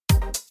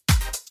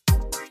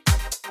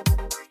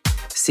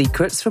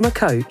Secrets from a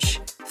Coach.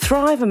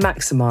 Thrive and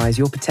maximise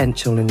your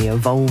potential in the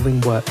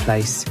evolving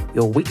workplace.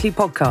 Your weekly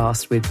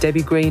podcast with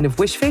Debbie Green of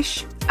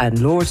Wishfish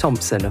and Laura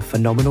Thompson of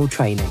Phenomenal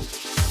Training.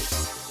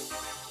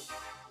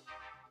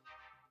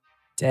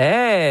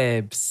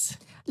 Debs.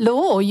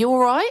 Laura, you all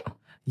right?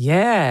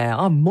 Yeah,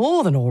 I'm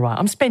more than all right.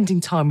 I'm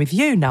spending time with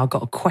you now. I've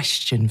got a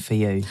question for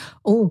you.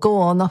 Oh, go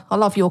on. I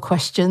love your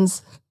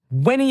questions.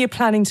 When are you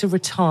planning to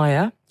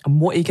retire and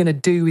what are you going to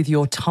do with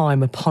your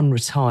time upon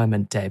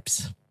retirement,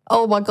 Debs?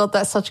 Oh my God,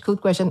 that's such a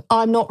good question.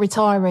 I'm not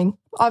retiring.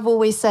 I've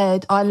always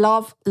said I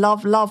love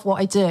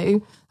what I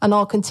do and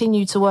I'll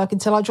continue to work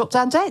until I drop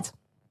down dead.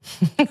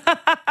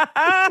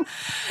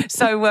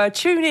 So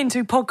tune in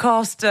to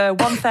podcast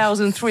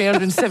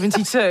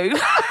 1372.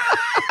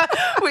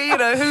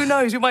 Well, who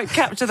knows? We might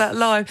capture that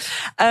live.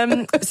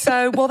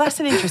 Well, that's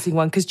an interesting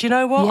one because do you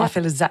know what? Yeah. I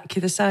feel exactly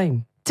the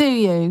same. Do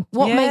you?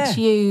 What makes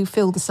you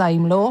feel the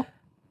same, Laura?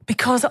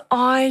 Because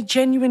I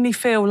genuinely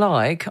feel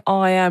like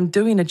I am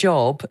doing a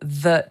job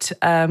that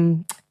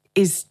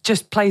is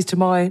just plays to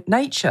my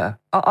nature.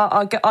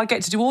 I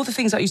get to do all the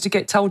things I used to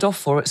get told off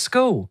for at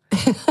school.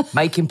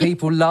 Making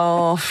people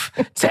laugh,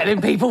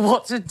 telling people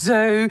what to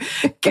do,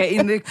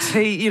 getting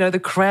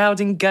the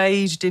crowd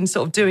engaged in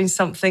sort of doing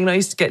something. And I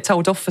used to get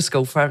told off for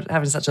school for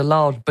having such a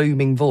loud,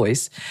 booming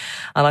voice.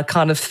 And I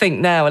kind of think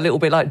now a little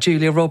bit like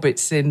Julia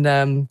Roberts in,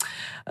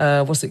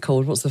 what's it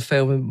called? What's the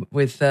film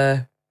with...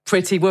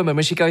 Pretty Woman,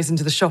 when she goes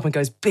into the shop and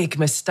goes, big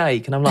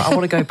mistake. And I'm like, I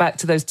want to go back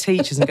to those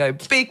teachers and go,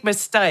 big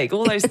mistake.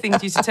 All those things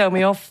you used to tell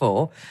me off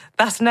for.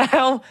 That's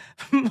now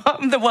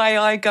the way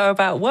I go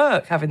about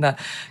work, having that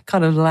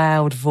kind of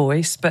loud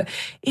voice. But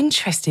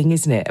interesting,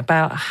 isn't it,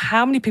 about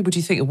how many people do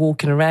you think are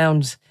walking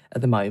around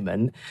at the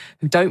moment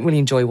who don't really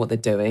enjoy what they're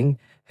doing,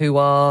 who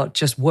are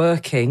just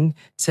working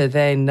to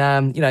then,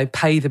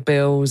 pay the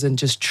bills and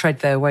just tread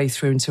their way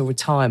through until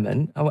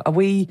retirement. Are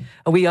we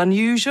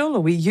unusual?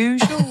 Are we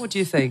usual? What do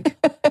you think?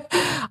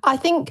 I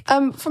think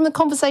from the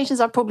conversations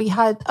I've probably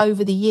had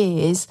over the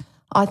years,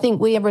 I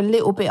think we are a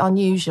little bit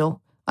unusual.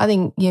 I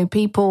think,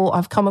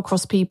 I've come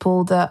across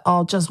people that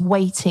are just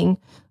waiting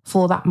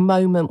for that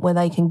moment where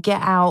they can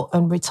get out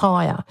and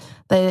retire.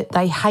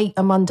 They hate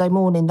a Monday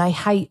morning. They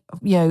hate,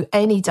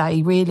 any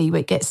day really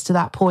where it gets to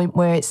that point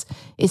where it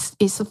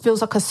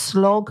feels like a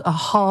slog, a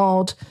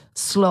hard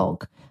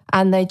slog,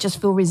 and they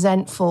just feel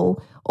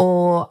resentful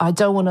or I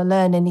don't want to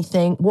learn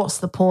anything. What's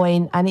the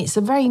point? And it's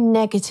a very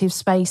negative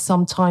space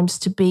sometimes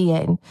to be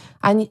in.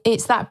 And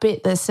it's that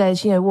bit that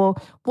says,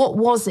 what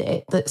was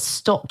it that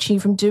stopped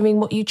you from doing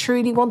what you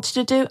truly wanted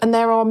to do? And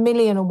there are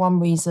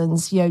 1,000,001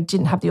 reasons.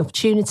 Didn't have the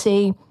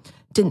opportunity,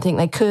 didn't think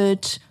they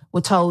could, were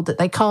told that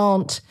they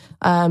can't,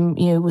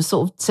 was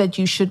sort of said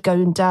you should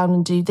go down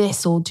and do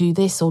this or do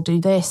this or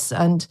do this.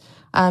 And,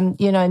 and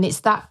it's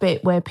that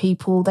bit where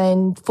people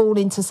then fall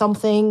into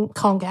something,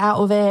 can't get out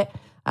of it,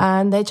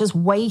 and they're just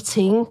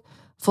waiting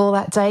for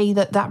that day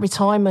that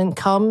retirement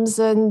comes,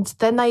 and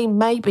then they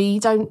maybe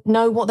don't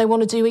know what they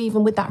want to do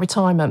even with that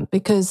retirement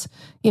because,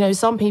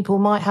 some people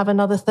might have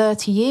another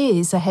 30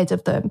 years ahead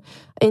of them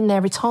in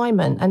their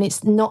retirement and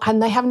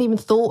they haven't even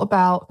thought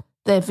about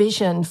their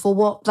vision for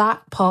what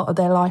that part of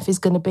their life is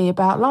going to be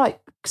about like.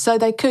 So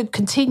they could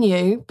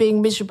continue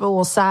being miserable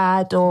or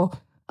sad or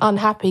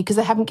unhappy because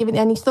they haven't given it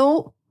any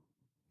thought.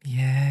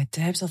 Yeah,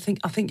 Debs, I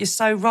think you're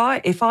so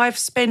right. If I've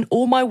spent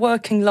all my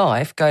working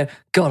life going,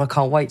 God, I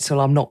can't wait till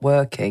I'm not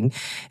working.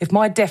 If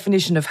my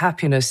definition of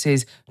happiness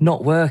is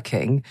not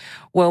working,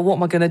 well, what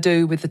am I going to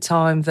do with the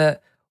time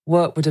that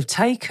work would have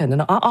taken?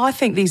 And I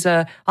think this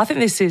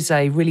is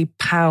a really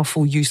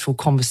powerful, useful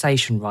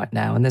conversation right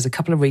now. And there's a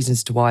couple of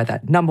reasons to why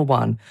that. Number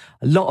one,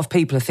 a lot of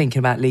people are thinking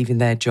about leaving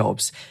their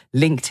jobs.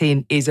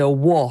 LinkedIn is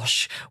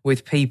awash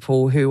with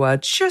people who are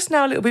just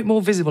now a little bit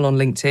more visible on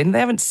LinkedIn. They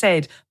haven't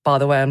said, by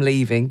the way, I'm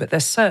leaving, but they're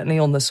certainly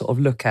on the sort of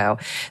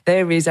lookout.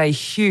 There is a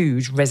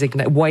huge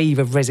wave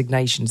of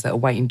resignations that are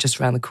waiting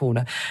just around the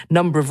corner.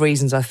 Number of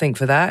reasons I think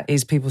for that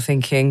is people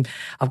thinking,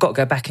 I've got to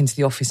go back into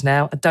the office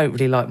now. I don't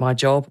really like my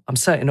job. I'm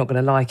certainly not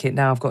going to like it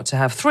now. I've got to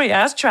have 3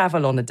 hours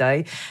travel on a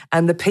day.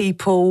 And the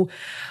people,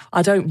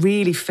 I don't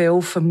really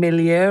feel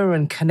familiar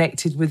and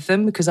connected with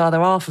them because either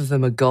half of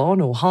them are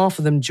gone or half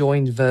of them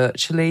joined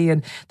virtually.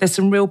 And there's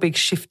some real big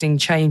shifting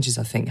changes,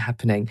 I think,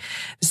 happening.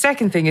 The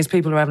second thing is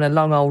people are having a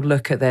long old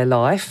look at their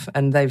life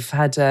and they've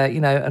had,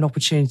 an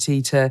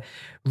opportunity to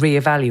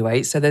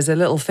reevaluate. So there's a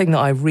little thing that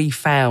I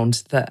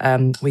refound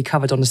that we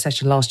covered on a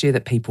session last year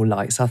that people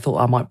like. So I thought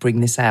I might bring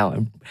this out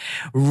and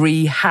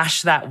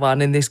rehash that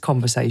one in this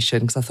conversation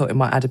because I thought it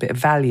might add a bit of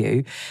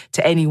value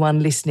to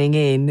anyone listening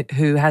in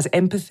who has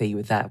empathy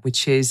with that,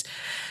 which is,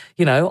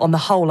 on the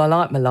whole, I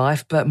like my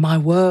life, but my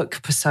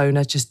work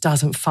persona just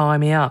doesn't fire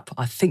me up.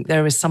 I think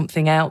there is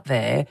something out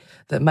there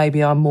that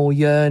maybe I'm more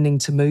yearning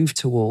to move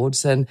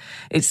towards. And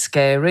it's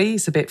scary,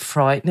 it's a bit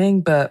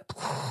frightening, but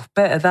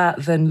better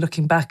that than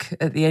looking back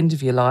at the end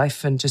of your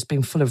life and just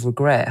being full of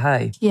regret,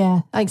 hey?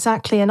 Yeah,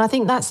 exactly. And I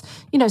think that's,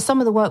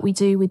 some of the work we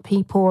do with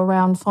people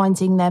around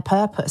finding their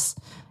purpose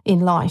in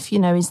life?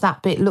 Is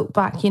that bit, look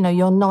back,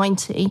 you're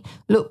 90,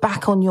 look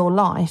back on your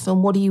life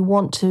and what do you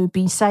want to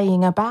be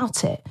saying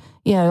about it?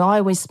 I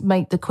always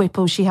make the quip,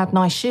 oh, she had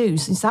nice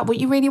shoes. Is that what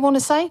you really want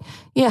to say?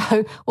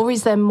 Or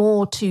is there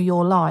more to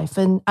your life?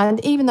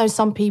 And even though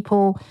some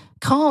people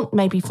can't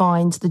maybe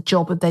find the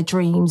job of their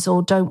dreams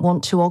or don't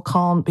want to or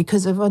can't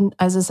because of,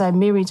 as I say, a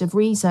myriad of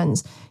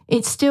reasons,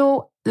 it's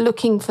still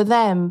looking for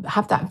them,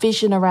 have that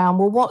vision around,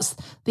 well, what's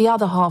the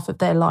other half of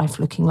their life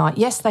looking like?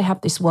 Yes, they have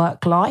this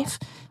work life,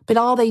 but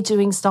are they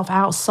doing stuff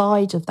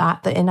outside of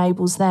that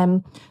enables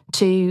them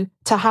to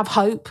have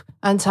hope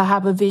and to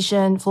have a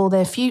vision for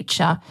their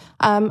future?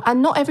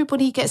 And not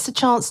everybody gets a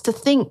chance to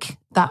think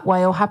that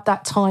way or have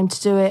that time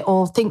to do it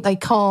or think they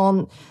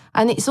can't.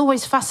 And it's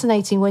always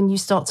fascinating when you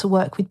start to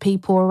work with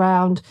people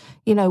around,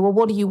 well,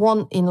 what do you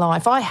want in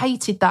life? I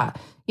hated that.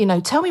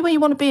 Tell me where you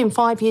want to be in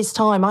 5 years'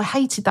 time. I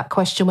hated that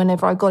question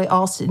whenever I got it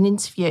asked in an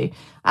interview.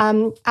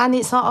 And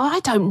it's like, I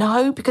don't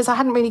know, because I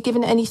hadn't really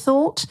given it any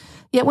thought.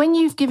 Yet when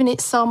you've given it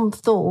some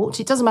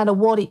thought, it doesn't matter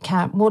what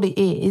it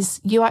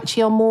is, you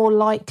actually are more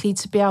likely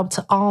to be able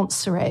to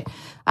answer it.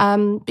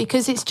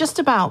 Because it's just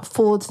about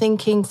forward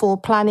thinking,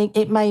 forward planning.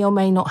 It may or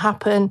may not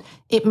happen.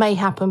 It may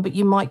happen, but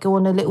you might go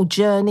on a little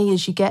journey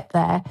as you get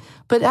there.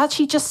 But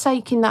actually just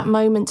taking that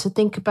moment to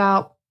think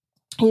about,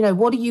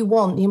 what do you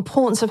want? The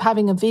importance of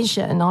having a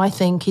vision, I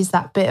think, is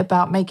that bit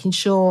about making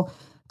sure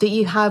that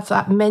you have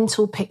that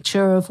mental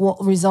picture of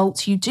what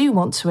results you do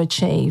want to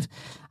achieve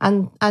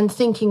and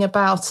thinking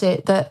about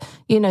it that,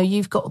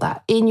 you've got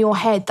that in your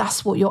head,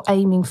 that's what you're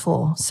aiming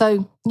for.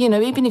 So,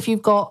 even if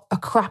you've got a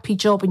crappy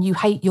job and you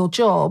hate your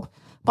job,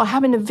 by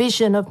having a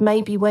vision of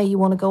maybe where you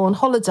want to go on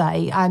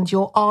holiday and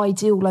your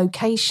ideal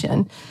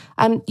location,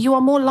 you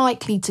are more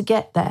likely to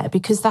get there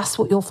because that's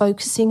what you're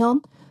focusing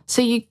on.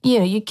 So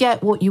you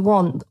get what you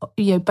want,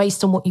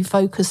 based on what you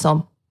focus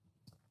on.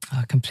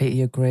 I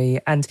completely agree.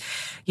 And,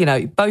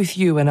 both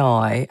you and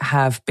I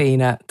have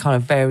been at kind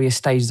of various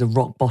stages of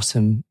rock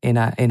bottom in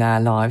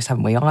our lives,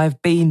 haven't we? I've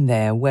been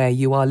there where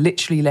you are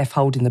literally left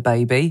holding the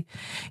baby.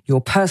 Your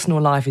personal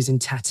life is in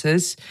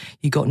tatters.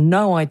 You got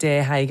no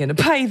idea how you're going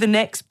to pay the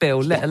next bill,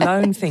 let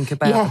alone think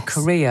about a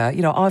career.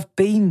 I've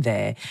been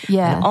there.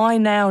 Yeah. And I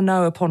now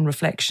know upon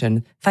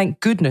reflection, thank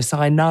goodness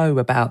I know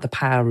about the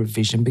power of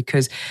vision,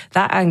 because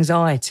that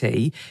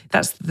anxiety,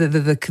 that's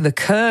the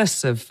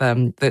curse of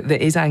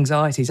that is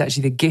anxiety, is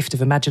actually the gift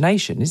of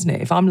imagination, isn't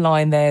it? If I'm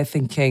lying there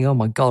thinking, oh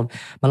my God,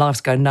 my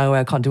life's going nowhere,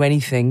 I can't do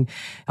anything,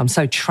 I'm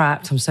so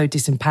trapped, I'm so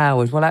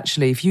disempowered. Well,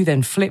 actually, if you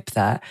then flip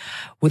that,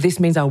 well, this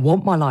means I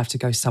want my life to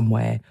go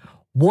somewhere.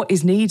 What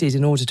is needed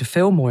in order to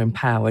feel more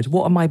empowered?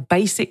 What are my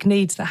basic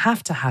needs that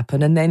have to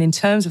happen? And then in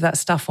terms of that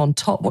stuff on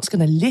top, what's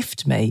going to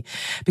lift me?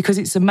 Because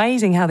it's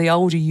amazing how the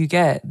older you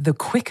get, the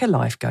quicker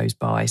life goes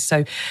by.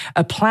 So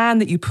a plan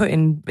that you put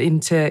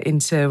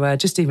into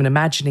just even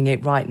imagining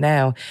it right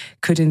now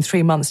could in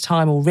 3 months'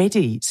 time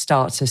already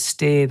start to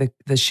steer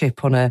the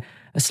ship on a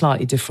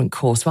slightly different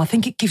course. So I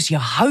think it gives you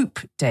hope,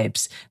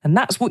 Debs. And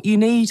that's what you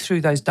need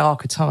through those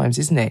darker times,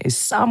 isn't it? Is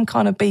some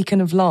kind of beacon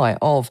of light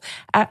of,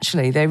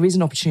 actually, there is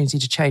an opportunity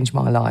to change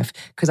my life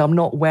because I'm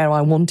not where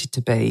I wanted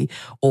to be,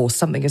 or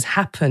something has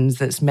happened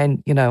that's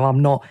meant, I'm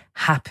not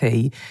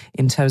happy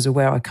in terms of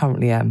where I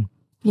currently am.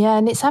 Yeah,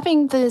 and it's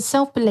having the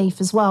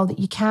self-belief as well that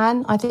you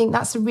can. I think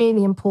that's a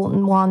really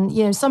important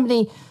one.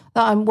 Somebody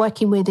that I'm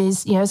working with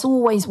has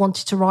always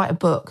wanted to write a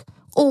book.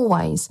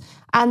 Always.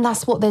 And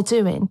that's what they're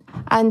doing.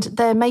 And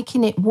they're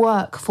making it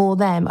work for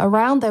them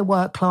around their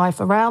work life,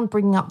 around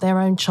bringing up their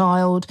own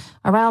child,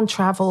 around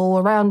travel,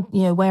 around,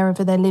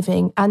 wherever they're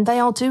living. And they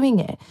are doing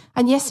it.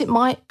 And yes, it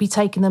might be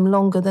taking them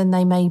longer than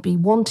they maybe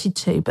wanted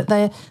to, but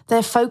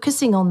they're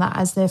focusing on that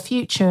as their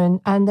future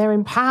and they're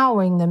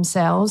empowering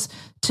themselves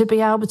to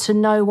be able to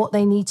know what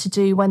they need to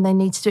do when they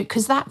need to do it.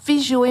 Because that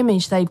visual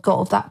image they've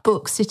got of that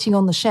book sitting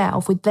on the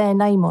shelf with their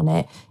name on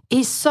it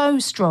is so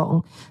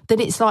strong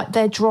that it's like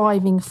their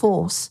driving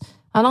force.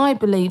 And I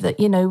believe that,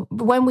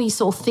 when we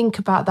sort of think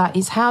about that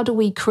is how do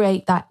we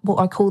create that, what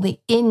I call the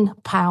in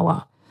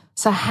power?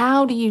 So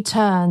how do you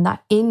turn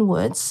that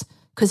inwards?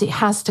 Because it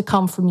has to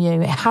come from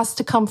you. It has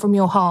to come from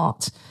your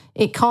heart.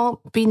 It can't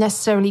be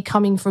necessarily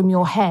coming from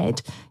your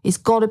head. It's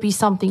got to be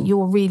something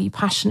you're really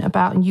passionate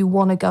about and you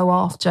want to go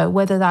after,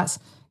 whether that's,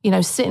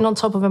 sitting on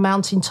top of a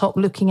mountaintop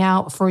looking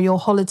out for your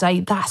holiday,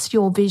 that's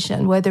your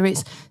vision. Whether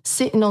it's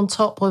sitting on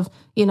top of,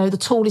 the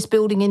tallest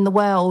building in the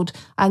world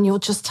and you're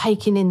just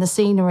taking in the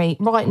scenery,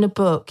 writing a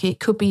book, it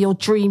could be your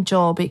dream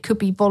job, it could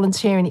be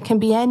volunteering, it can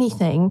be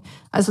anything,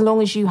 as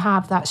long as you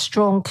have that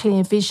strong,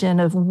 clear vision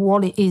of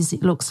what it is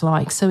it looks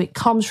like. So it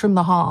comes from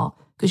the heart,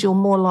 because you're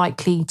more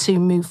likely to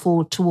move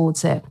forward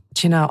towards it.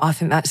 Do you know, I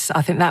think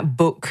that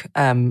book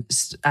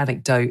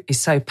anecdote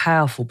is so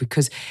powerful,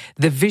 because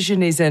the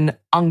vision isn't,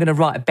 I'm going to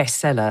write a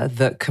bestseller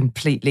that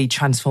completely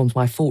transforms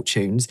my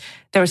fortunes.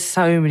 There are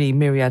so many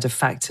myriad of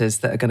factors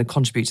that are going to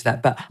contribute to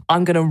that. But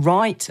I'm going to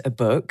write a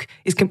book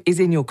is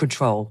in your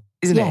control.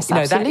 isn't Yes, it? You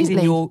know, that is in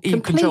your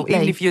control. Completely.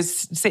 Even if you're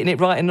sitting it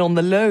writing on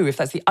the loo, if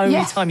that's the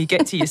only time you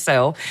get to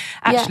yourself,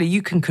 actually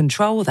you can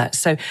control that.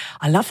 So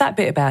I love that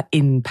bit about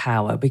in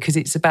power, because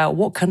it's about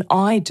what can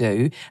I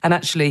do? And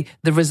actually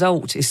the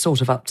result is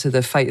sort of up to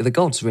the fate of the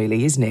gods,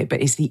 really, isn't it?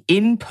 But it's the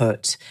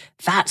input.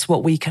 That's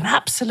what we can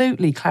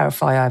absolutely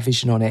clarify our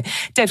vision on it.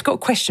 Dev's got a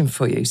question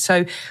for you.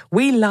 So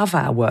we love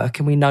our work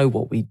and we know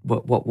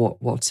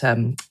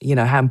you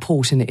know, how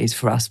important it is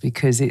for us,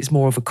 because it's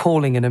more of a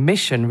calling and a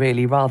mission,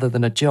 really, rather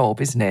than a job,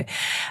 isn't it?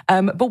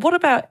 But what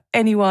about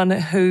anyone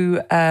who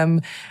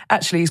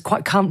actually is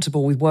quite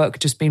comfortable with work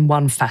just being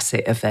one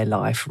facet of their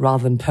life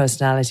rather than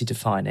personality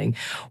defining?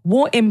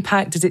 What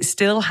impact does it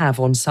still have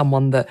on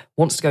someone that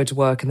wants to go to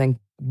work and then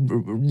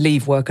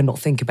leave work and not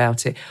think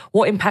about it?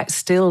 What impact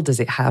still does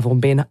it have on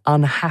being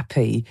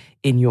unhappy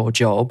in your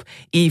job,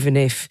 even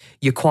if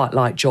you quite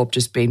like job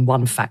just being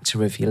one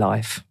factor of your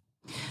life?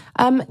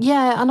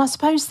 Yeah, and I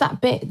suppose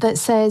that bit that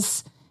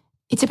says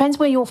it depends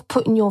where you're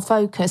putting your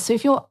focus. So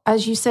if you're,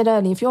 as you said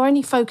earlier, if you're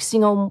only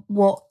focusing on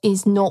what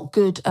is not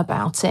good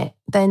about it,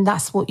 then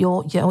that's what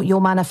you'll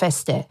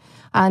manifest it.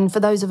 And for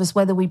those of us,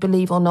 whether we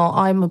believe or not,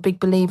 I'm a big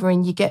believer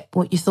in you get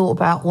what you thought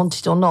about,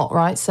 wanted or not,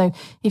 right? So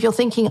if you're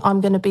thinking,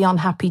 I'm going to be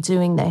unhappy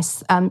doing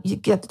this,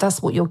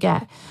 that's what you'll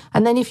get.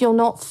 And then if you're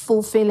not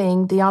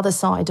fulfilling the other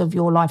side of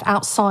your life,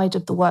 outside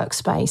of the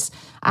workspace,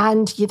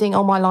 and you think,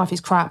 oh, my life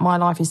is crap, my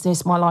life is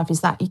this, my life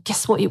is that,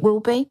 guess what it will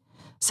be?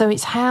 So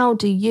it's how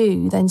do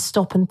you then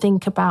stop and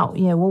think about,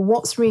 well,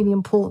 what's really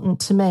important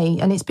to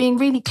me? And it's being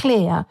really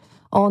clear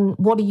on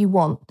what do you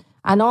want?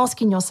 And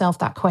asking yourself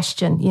that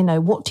question,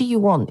 what do you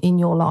want in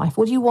your life?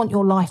 What do you want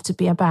your life to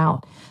be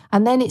about?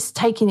 And then it's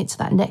taking it to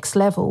that next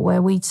level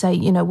where we'd say,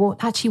 well,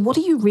 actually, what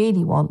do you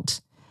really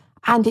want?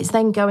 And it's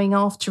then going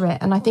after it.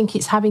 And I think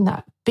it's having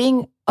that,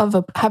 have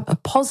a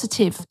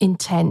positive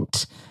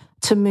intent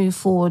to move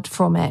forward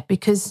from it,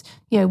 because,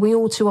 we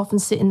all too often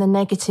sit in the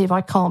negative,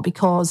 I can't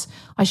because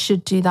I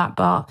should do that,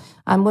 but,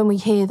 and when we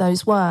hear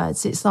those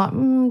words, it's like,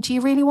 do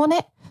you really want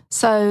it?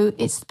 So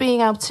it's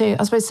being able to,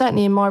 I suppose,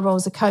 certainly in my role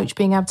as a coach,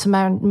 being able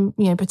to,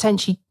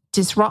 potentially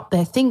disrupt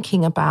their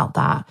thinking about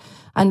that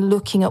and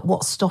looking at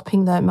what's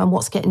stopping them and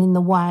what's getting in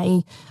the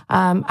way.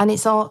 And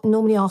it's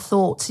normally our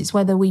thoughts. It's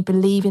whether we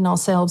believe in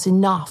ourselves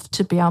enough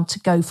to be able to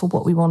go for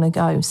what we want to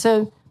go.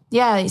 So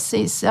yeah, it's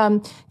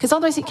because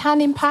otherwise it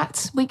can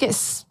impact. We get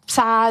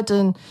sad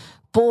and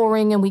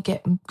boring and we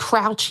get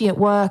crouchy at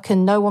work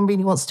and no one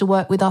really wants to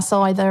work with us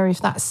either,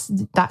 if that's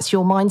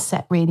your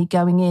mindset really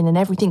going in, and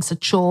everything's a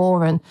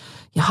chore and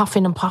you're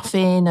huffing and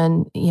puffing,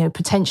 and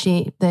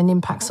potentially then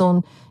impacts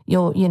on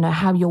your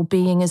how you're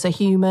being as a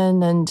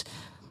human. And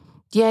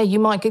yeah, you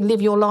might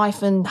live your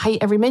life and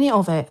hate every minute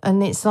of it,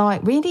 and it's like,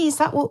 really, is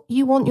that what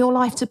you want your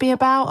life to be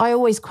about? I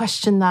always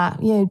question that.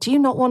 Do you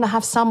not want to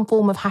have some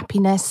form of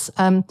happiness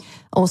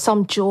or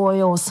some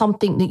joy or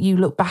something that you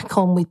look back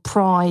on with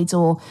pride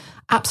or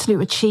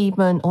absolute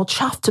achievement or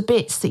chuffed to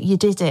bits that you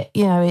did it?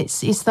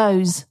 It's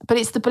those, but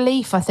it's the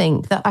belief, I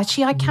think, that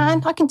actually I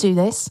can do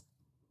this.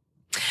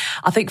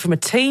 I think from a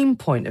team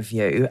point of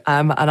view,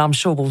 and I'm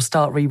sure we'll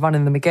start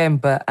rerunning them again,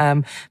 but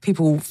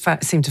people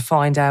seem to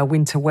find our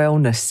winter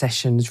wellness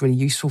sessions really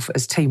useful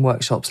as team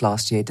workshops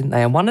last year, didn't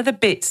they? And one of the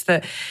bits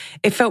that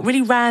it felt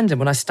really random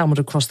when I stumbled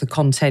across the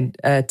content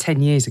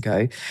 10 years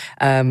ago,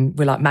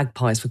 we're like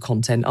magpies for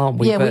content, aren't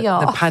we? Yeah, but we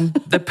are.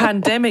 The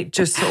pandemic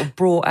just sort of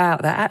brought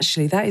out that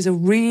actually that is a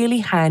really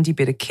handy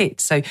bit of kit.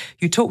 So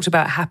you talked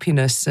about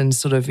happiness and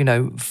sort of,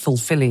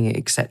 fulfilling it,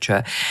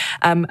 etc.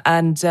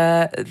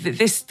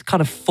 This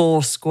kind of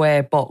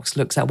 4-square box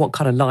looks at what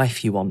kind of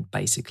life you want,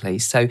 basically.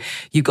 So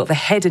you've got the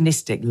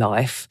hedonistic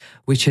life,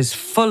 which is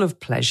full of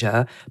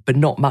pleasure, but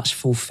not much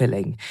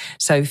fulfilling.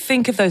 So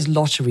think of those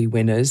lottery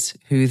winners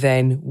who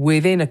then,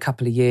 within a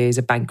couple of years,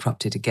 are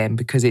bankrupted again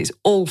because it's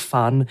all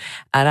fun.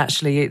 And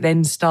actually it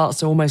then starts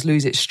to almost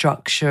lose its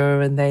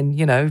structure. And then,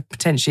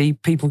 potentially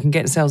people can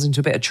get themselves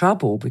into a bit of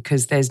trouble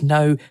because there's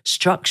no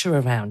structure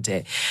around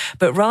it.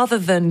 But rather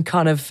than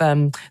kind of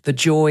the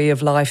joy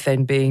of life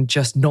then being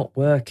just not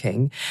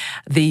working,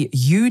 the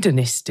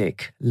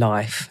eudanistic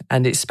life,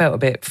 and it's spelled a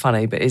bit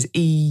funny, but it's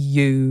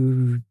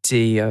EUDONIST,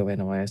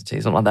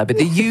 something like that. But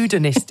the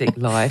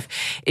eudanistic life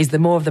is the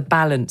more of the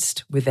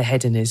balanced with the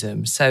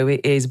hedonism. So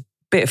it is a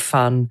bit of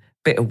fun,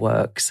 bit of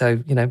work.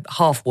 So,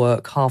 half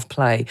work, half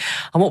play.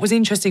 And what was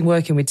interesting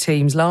working with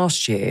teams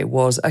last year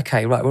was,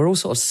 okay, right, we're all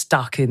sort of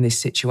stuck in this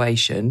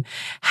situation.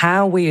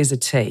 How are we as a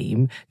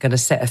team going to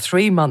set a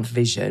 3-month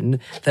vision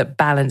that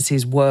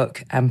balances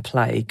work and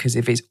play? Because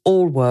if it's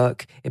all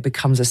work, it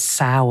becomes a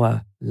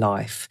sour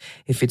life.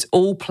 If it's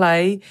all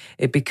play,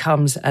 it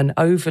becomes an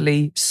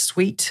overly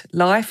sweet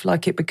life.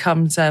 Like it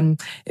becomes a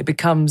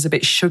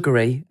bit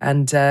sugary,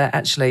 and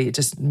actually it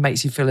just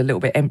makes you feel a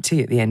little bit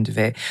empty at the end of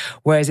it.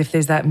 Whereas if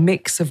there's that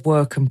mix of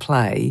work and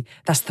play,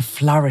 that's the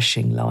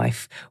flourishing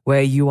life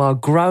where you are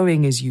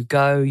growing as you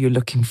go. You're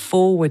looking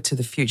forward to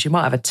the future. You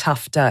might have a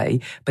tough day,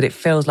 but it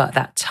feels like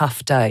that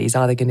tough day is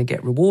either going to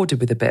get rewarded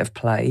with a bit of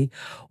play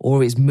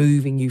or is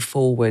moving you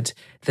forward.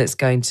 That's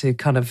going to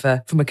kind of,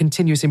 from a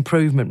continuous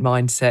improvement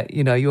mindset, mindset,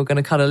 you know, you're going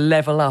to kind of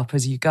level up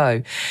as you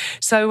go.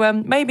 So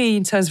maybe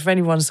in terms of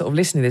anyone sort of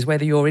listening to this,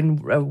 whether you're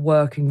in a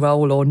working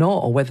role or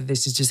not, or whether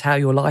this is just how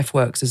your life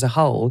works as a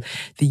whole,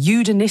 the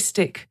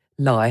eudanistic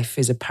life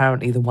is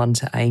apparently the one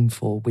to aim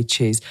for, which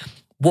is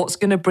what's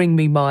going to bring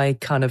me my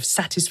kind of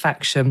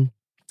satisfaction,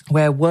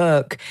 where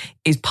work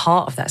is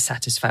part of that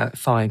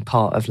satisfying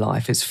part of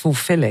life. It's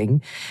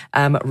fulfilling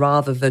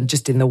rather than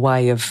just in the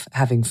way of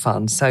having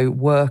fun. So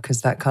work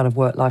as that kind of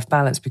work-life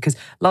balance, because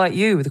like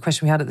you, with the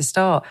question we had at the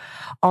start,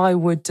 I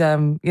would,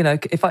 you know,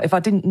 if I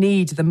didn't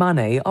need the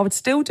money, I would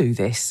still do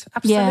this.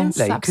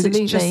 Absolutely. Because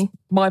it's just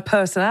my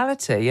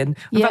personality. And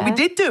in fact, we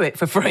did do it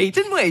for free,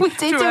 didn't we? We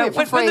did do it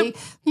for free. When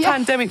the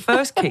pandemic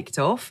first kicked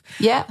off,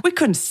 we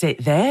couldn't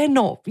sit there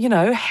not, you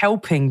know,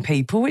 helping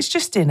people. It's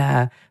just in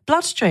our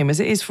bloodstream, as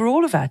it is for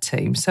all of our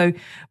team. So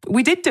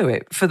we did do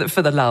it for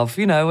the love,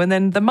 you know, and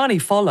then the money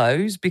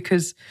follows,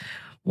 because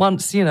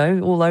once, you know,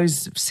 all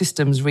those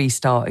systems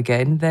restart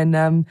again,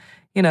 then,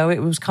 you know, it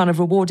was kind of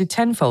rewarded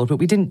tenfold. But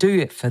we didn't do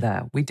it for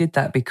that. We did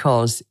that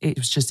because it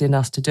was just in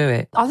us to do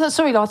it. I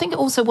think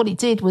also what it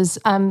did was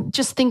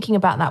just thinking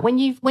about that. When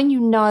you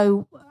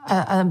know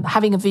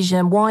having a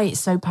vision, why it's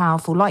so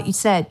powerful, like you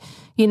said,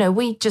 you know,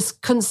 we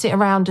just couldn't sit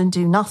around and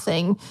do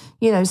nothing,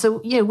 you know.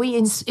 So, you know,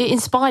 it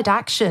inspired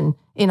action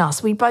in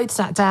us. We both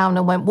sat down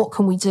and went, what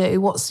can we do?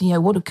 What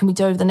can we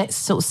do over the next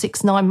sort of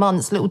 6-9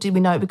 months? Little did we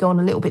know it would go on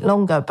a little bit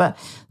longer. But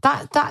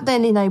that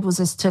then enables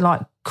us to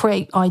like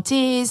create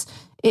ideas.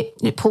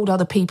 It pulled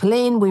other people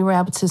in. We were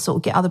able to sort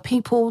of get other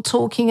people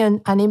talking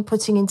and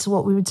inputting into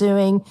what we were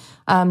doing.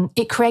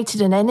 It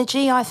created an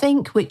energy, I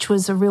think, which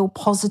was a real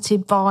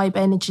positive vibe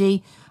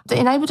energy that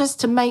enabled us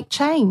to make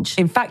change.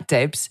 In fact,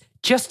 Debs,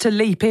 just to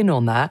leap in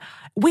on that,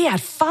 we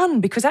had fun,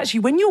 because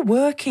actually when you're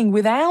working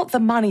without the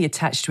money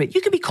attached to it,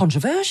 you can be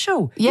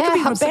controversial. You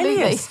can be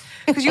rebellious.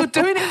 Because you're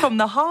doing it from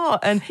the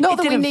heart. And not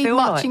that we need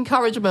much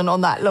encouragement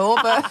on that,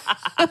 Law, but...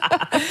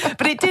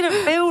 but it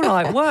didn't feel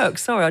like work.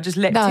 Sorry, I just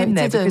leapt in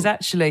there because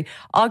actually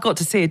I got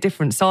to see a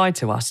different side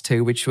to us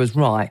too, which was,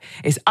 right,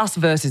 it's us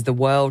versus the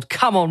world.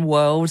 Come on,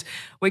 world.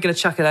 We're going to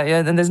chuck it at you.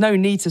 And there's no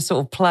need to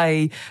sort of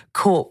play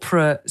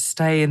corporate,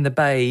 stay in the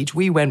beige.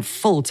 We went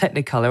full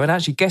Technicolor, and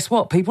actually, guess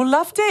what? People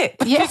loved it.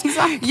 Yeah,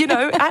 exactly. You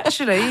know,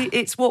 actually,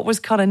 it's what was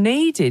kind of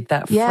needed,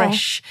 that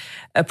fresh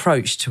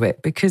approach to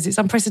it, because it's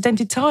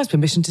unprecedented times,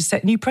 permission to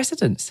set new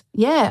precedents.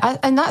 Yeah,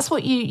 and that's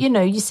what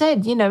you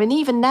said, you know, and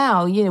even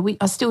now, you know,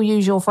 I still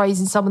use your phrase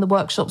in some of the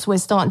workshops we're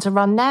starting to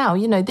run now.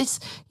 You know, this,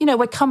 you know,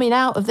 we're coming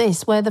out of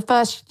this, where the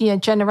first, you know,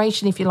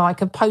 generation, if you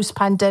like, of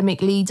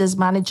post-pandemic leaders,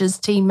 managers,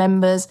 team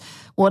members,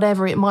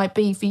 whatever it might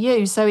be for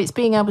you. So it's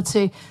being able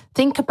to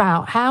think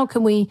about how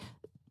can we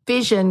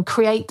vision,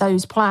 create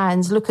those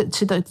plans, look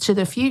to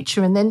the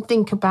future, and then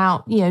think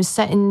about, you know,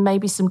 setting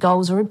maybe some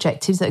goals or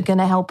objectives that are going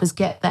to help us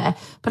get there.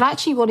 But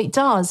actually what it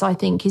does, I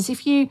think, is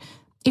if you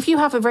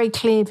have a very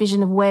clear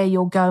vision of where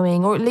you're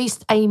going, or at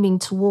least aiming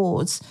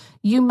towards,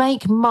 you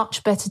make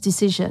much better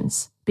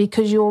decisions,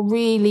 because you're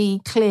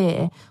really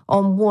clear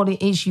on what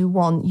it is you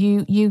want.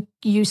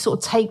 You sort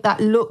of take that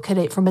look at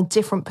it from a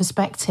different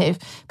perspective,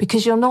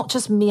 because you're not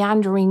just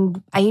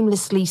meandering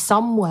aimlessly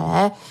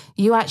somewhere.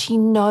 You actually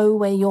know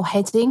where you're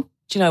heading.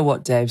 Do you know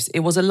what, Debs?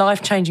 It was a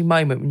life-changing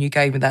moment when you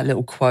gave me that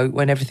little quote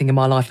when everything in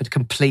my life had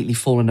completely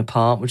fallen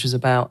apart, which was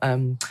about...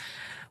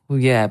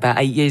 about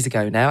 8 years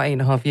ago now,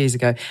 8.5 years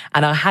ago.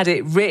 And I had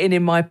it written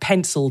in my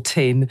pencil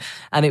tin,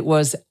 and it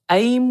was,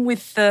 aim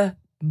with the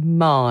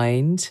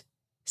mind,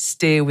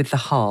 steer with the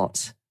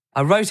heart.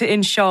 I wrote it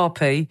in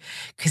Sharpie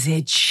because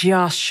it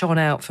just shone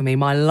out for me.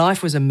 My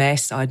life was a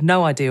mess. I had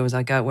no idea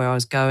where I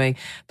was going,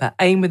 but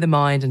aim with the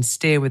mind and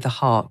steer with the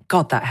heart.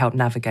 God, that helped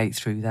navigate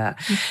through that.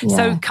 Yeah.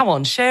 So come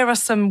on, share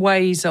us some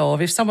ways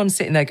of, if someone's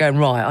sitting there going,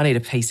 right, I need a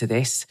piece of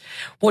this.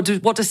 What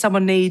does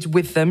someone need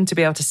with them to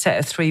be able to set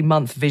a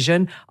 3-month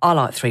vision? I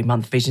like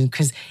 3-month vision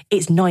because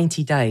it's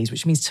 90 days,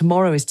 which means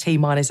tomorrow is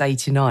T-minus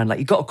 89. Like,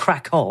 you've got to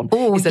crack on.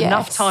 Ooh, it's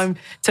enough time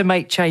to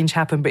make change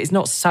happen, but it's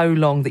not so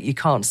long that you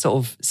can't sort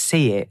of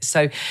see it.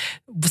 So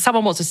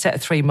someone wants to set a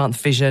 3-month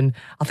vision.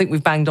 I think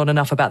we've banged on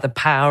enough about the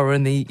power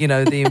and the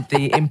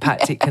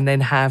impact it can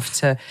then have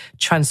to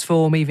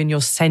transform even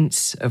your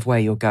sense of where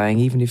you're going,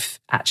 even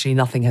if actually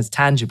nothing has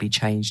tangibly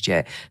changed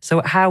yet.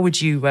 So how would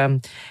you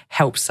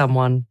help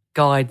someone,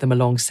 guide them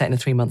along setting a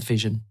 3-month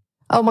vision?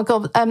 Oh my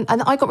God. And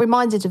I got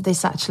reminded of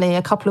this actually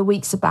a couple of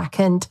weeks back.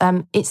 And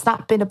it's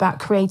that bit about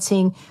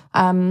creating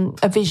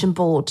a vision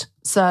board.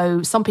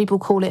 So some people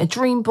call it a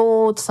dream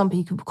board, some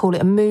people call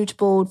it a mood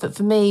board. But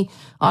for me,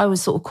 I always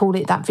sort of call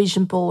it that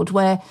vision board,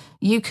 where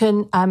you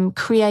can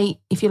create,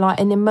 if you like,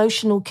 an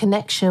emotional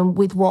connection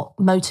with what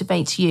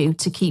motivates you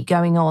to keep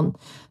going on.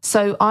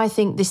 So I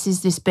think this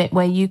is this bit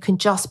where you can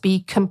just be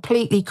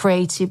completely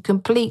creative,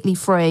 completely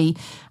free,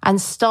 and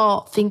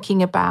start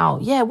thinking about,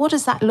 what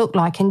does that look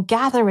like? And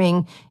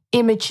gathering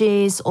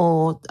images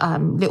or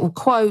little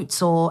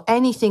quotes or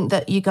anything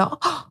that you go,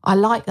 oh, I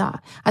like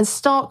that, and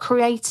start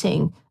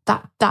creating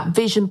that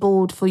vision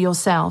board for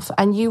yourself.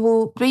 And you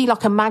will be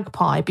like a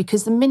magpie,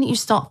 because the minute you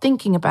start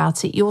thinking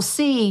about it, you'll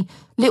see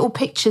little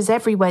pictures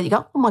everywhere. You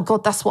go, oh my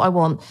God, that's what I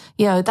want.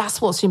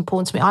 That's what's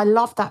important to me. I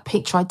love that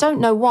picture. I don't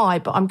know why,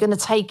 but I'm going to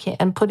take it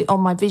and put it on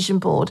my vision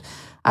board.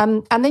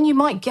 And then you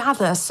might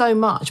gather so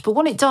much, but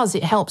what it does,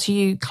 it helps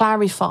you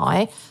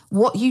clarify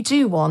what you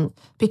do want,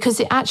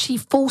 because it actually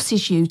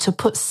forces you to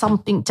put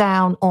something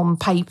down on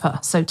paper,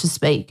 so to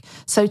speak.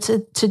 So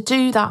to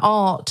do that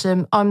art,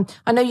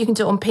 I know you can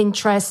do it on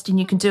Pinterest and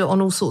you can do it on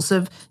all sorts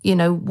of,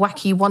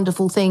 wacky,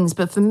 wonderful things.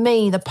 But for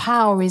me, the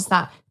power is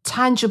that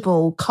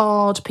tangible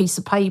card, piece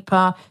of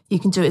paper. You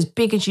can do it as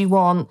big as you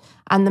want.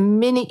 And the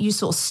minute you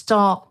sort of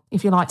start,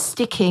 if you like,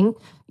 sticking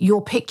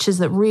your pictures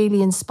that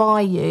really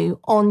inspire you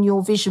on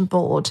your vision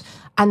board,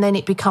 and then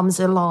it becomes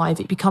alive.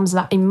 It becomes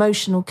that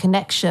emotional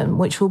connection,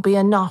 which will be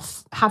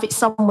enough, have it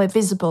somewhere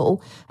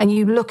visible, and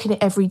you look at it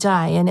every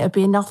day, and it'll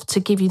be enough to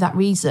give you that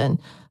reason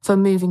for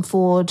moving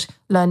forward,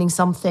 learning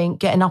something,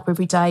 getting up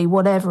every day,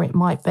 whatever it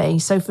might be.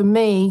 So for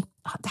me,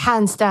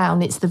 hands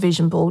down, it's the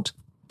vision board.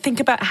 Think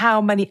about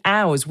how many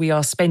hours we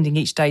are spending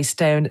each day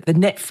staring at the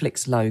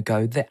Netflix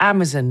logo, the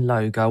Amazon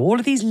logo, all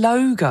of these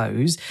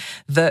logos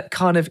that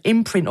kind of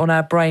imprint on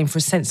our brain for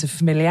a sense of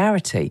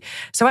familiarity.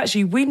 So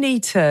actually we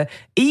need to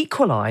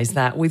equalise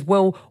that with,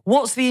 well,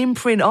 what's the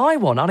imprint I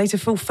want? I need to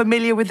feel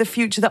familiar with the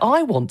future that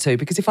I want to,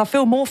 because if I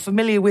feel more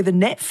familiar with a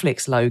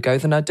Netflix logo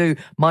than I do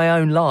my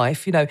own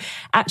life,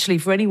 actually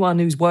for anyone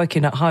who's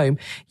working at home,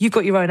 you've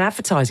got your own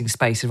advertising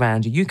space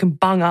around you. You can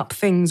bung up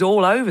things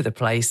all over the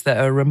place that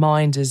are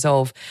reminders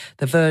of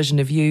the version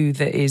of you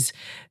that is,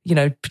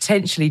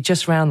 potentially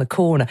just round the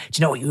corner. Do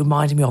you know what you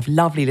reminded me of?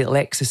 Lovely little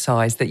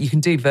exercise that you can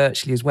do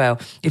virtually as well.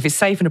 If it's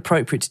safe and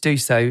appropriate to do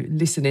so,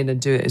 listen in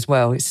and do it as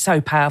well. It's so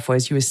powerful,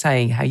 as you were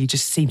saying, how you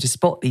just seem to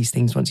spot these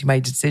things once you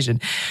made a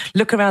decision.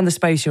 Look around the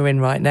space you're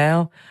in right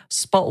now,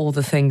 spot all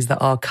the things that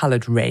are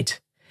coloured red.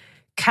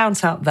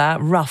 Count up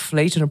that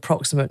roughly to an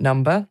approximate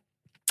number.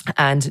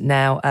 And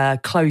now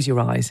close your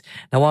eyes.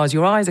 Now, while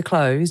your eyes are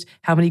closed,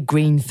 how many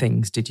green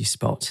things did you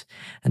spot?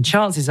 And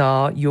chances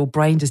are your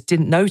brain just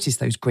didn't notice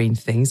those green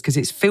things because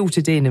it's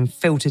filtered in and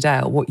filtered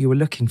out what you were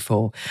looking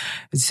for.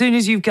 As soon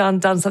as you've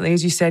done something,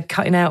 as you said,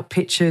 cutting out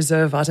pictures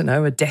of,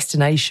 a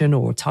destination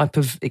or a type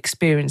of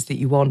experience that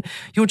you want,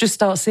 you'll just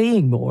start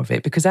seeing more of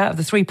it, because out of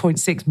the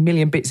 3.6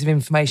 million bits of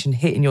information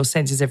hitting your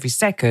senses every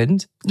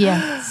second,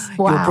 yes,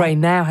 wow, your brain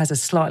now has a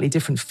slightly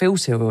different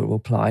filter it will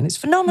apply. And it's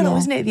phenomenal,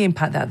 isn't it, the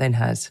impact that then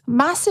has?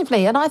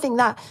 Massively. And I think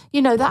that,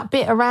 that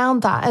bit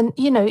around that, and,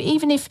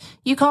 even if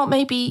you can't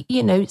maybe,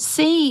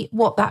 see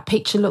what that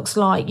picture looks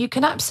like, you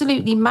can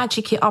absolutely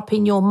magic it up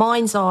in your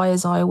mind's eye,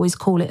 as I always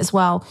call it as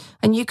well.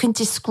 And you can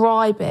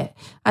describe it.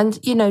 And,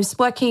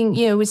 working,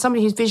 with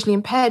somebody who's visually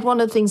impaired,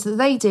 one of the things that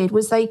they did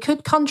was they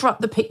could conjure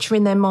up the picture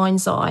in their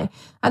mind's eye.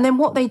 And then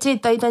what they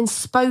did, they then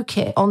spoke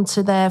it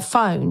onto their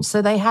phone.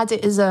 So they had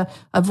it as a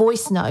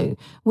voice note,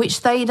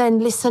 which they then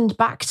listened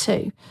back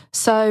to.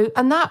 So,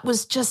 and that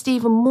was just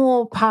even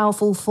more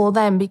powerful for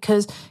them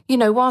because,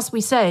 whilst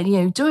we said,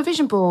 do a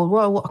vision board,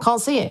 well, I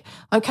can't see it.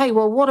 Okay,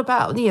 well, what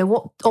about,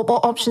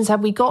 what options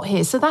have we got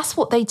here? So that's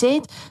what they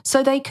did.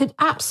 So they could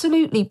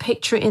absolutely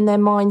picture it in their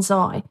mind's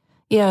eye.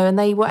 And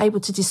they were able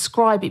to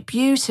describe it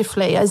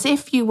beautifully as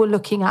if you were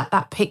looking at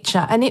that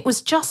picture. And it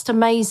was just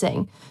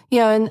amazing,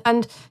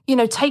 and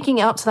taking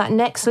it up to that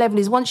next level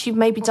is once you've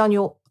maybe done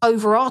your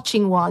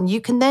overarching one, you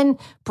can then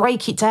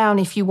break it down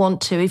if you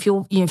want to,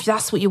 if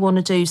that's what you want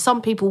to do. Some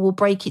people will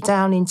break it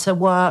down into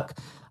work,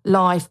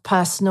 life,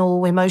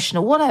 personal,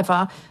 emotional,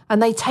 whatever,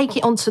 and they take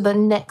it onto the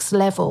next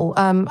level.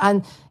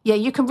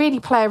 You can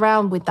really play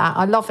around with that.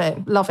 I love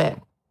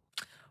it.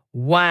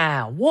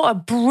 Wow, what a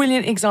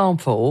brilliant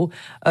example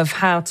of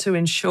how to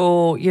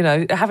ensure,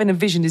 having a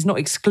vision is not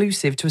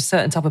exclusive to a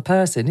certain type of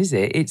person, is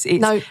it? It's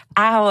no.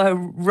 Our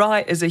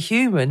right as a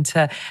human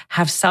to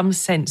have some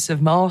sense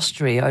of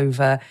mastery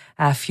over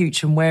our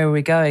future and where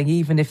we're going,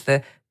 even if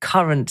the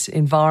current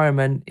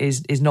environment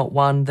is not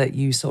one that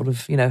you sort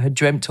of, had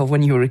dreamt of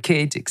when you were a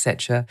kid,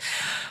 etc.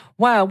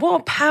 Wow, what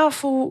a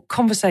powerful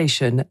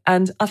conversation.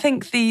 And I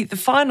think the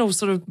final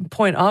sort of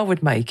point I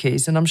would make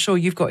is, and I'm sure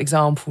you've got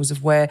examples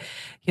of where,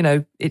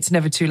 it's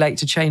never too late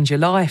to change your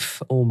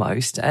life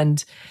almost.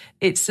 And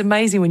it's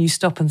amazing when you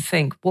stop and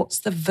think, what's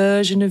the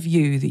version of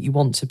you that you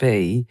want to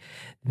be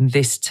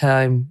this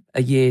time,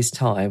 a year's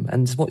time?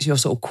 And what's your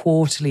sort of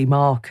quarterly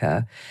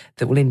marker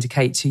that will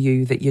indicate to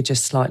you that you're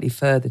just slightly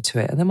further to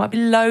it? And there might be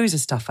loads of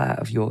stuff out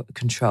of your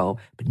control,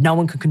 but no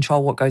one can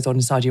control what goes on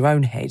inside your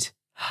own head.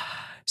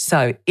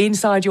 So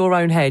inside your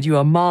own head, you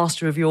are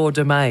master of your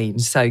domain.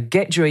 So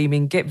get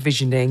dreaming, get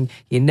visioning.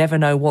 You never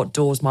know what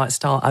doors might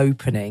start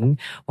opening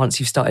once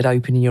you've started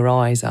opening your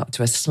eyes up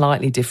to a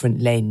slightly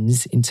different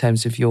lens in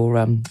terms of your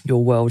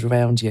world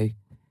around you.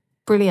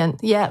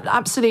 Brilliant. Yeah,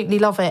 absolutely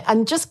love it.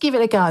 And just give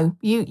it a go.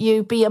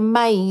 You be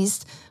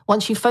amazed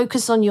once you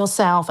focus on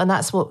yourself, and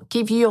that's what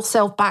give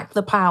yourself back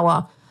the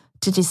power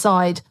to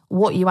decide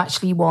what you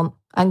actually want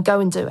and go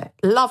and do it.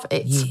 Love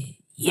it.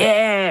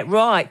 Yeah,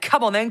 right.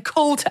 Come on then,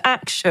 call to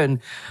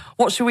action.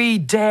 What should we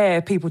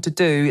dare people to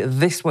do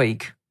this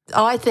week?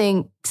 I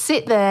think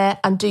sit there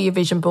and do your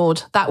vision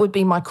board. That would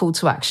be my call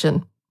to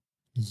action.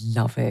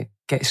 Love it.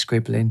 get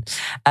scribbling.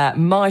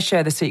 My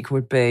share the secret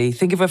would be,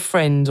 think of a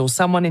friend or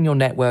someone in your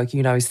network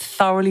you know is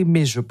thoroughly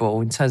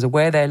miserable in terms of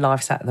where their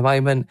life's at the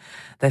moment.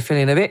 They're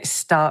feeling a bit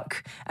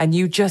stuck and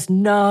you just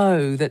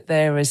know that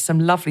there is some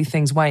lovely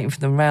things waiting for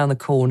them around the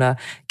corner.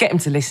 Get them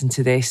to listen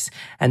to this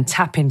and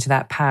tap into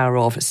that power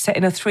of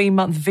setting a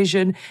 3-month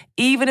vision,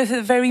 even if at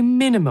the very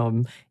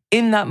minimum,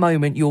 in that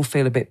moment, you'll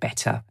feel a bit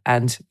better.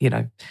 And,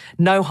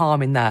 no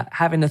harm in that.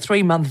 Having a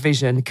 3-month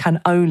vision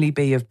can only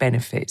be of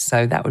benefit.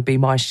 So that would be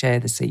my share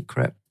the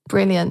secret.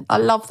 Brilliant. I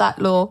love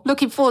that, Law.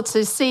 Looking forward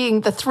to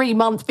seeing the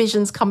 3-month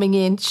visions coming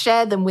in.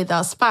 Share them with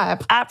us.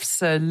 Fab.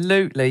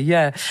 Absolutely,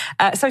 yeah.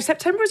 So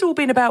September has all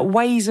been about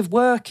ways of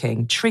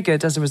working,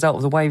 triggered as a result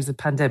of the waves of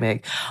the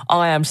pandemic.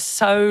 I am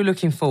so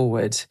looking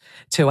forward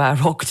to our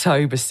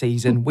October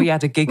season. We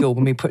had a giggle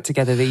when we put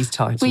together these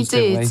titles, we did.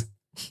 Didn't we?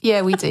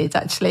 Yeah, we did,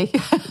 actually.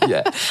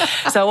 Yeah.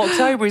 So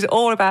October is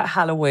all about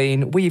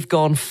Halloween. We've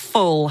gone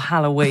full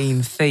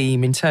Halloween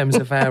theme in terms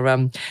of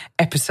our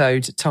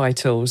episode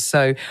titles.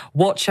 So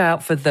watch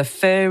out for the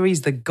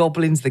fairies, the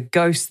goblins, the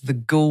ghosts, the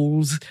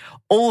ghouls,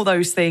 all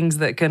those things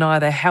that can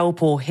either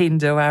help or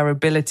hinder our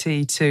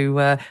ability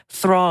to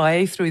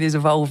thrive through these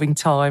evolving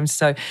times.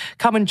 So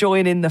come and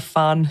join in the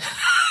fun.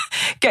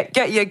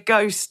 Get your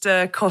ghost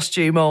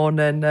costume on,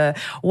 and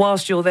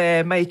whilst you're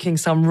there making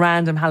some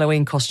random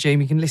Halloween costume,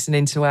 you can listen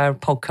into our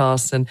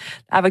podcast and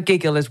have a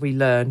giggle as we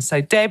learn.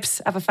 So,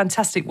 Debs, have a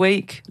fantastic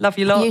week. Love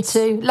you lots. You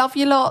too. Love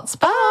you lots.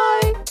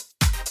 Bye.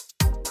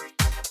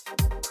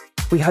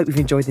 We hope you've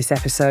enjoyed this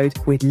episode.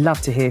 We'd love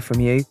to hear from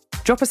you.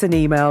 Drop us an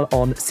email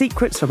on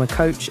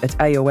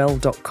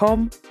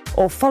secretsfromacoach@aol.com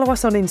or follow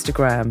us on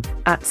Instagram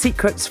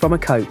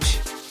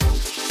 @secretsfromacoach.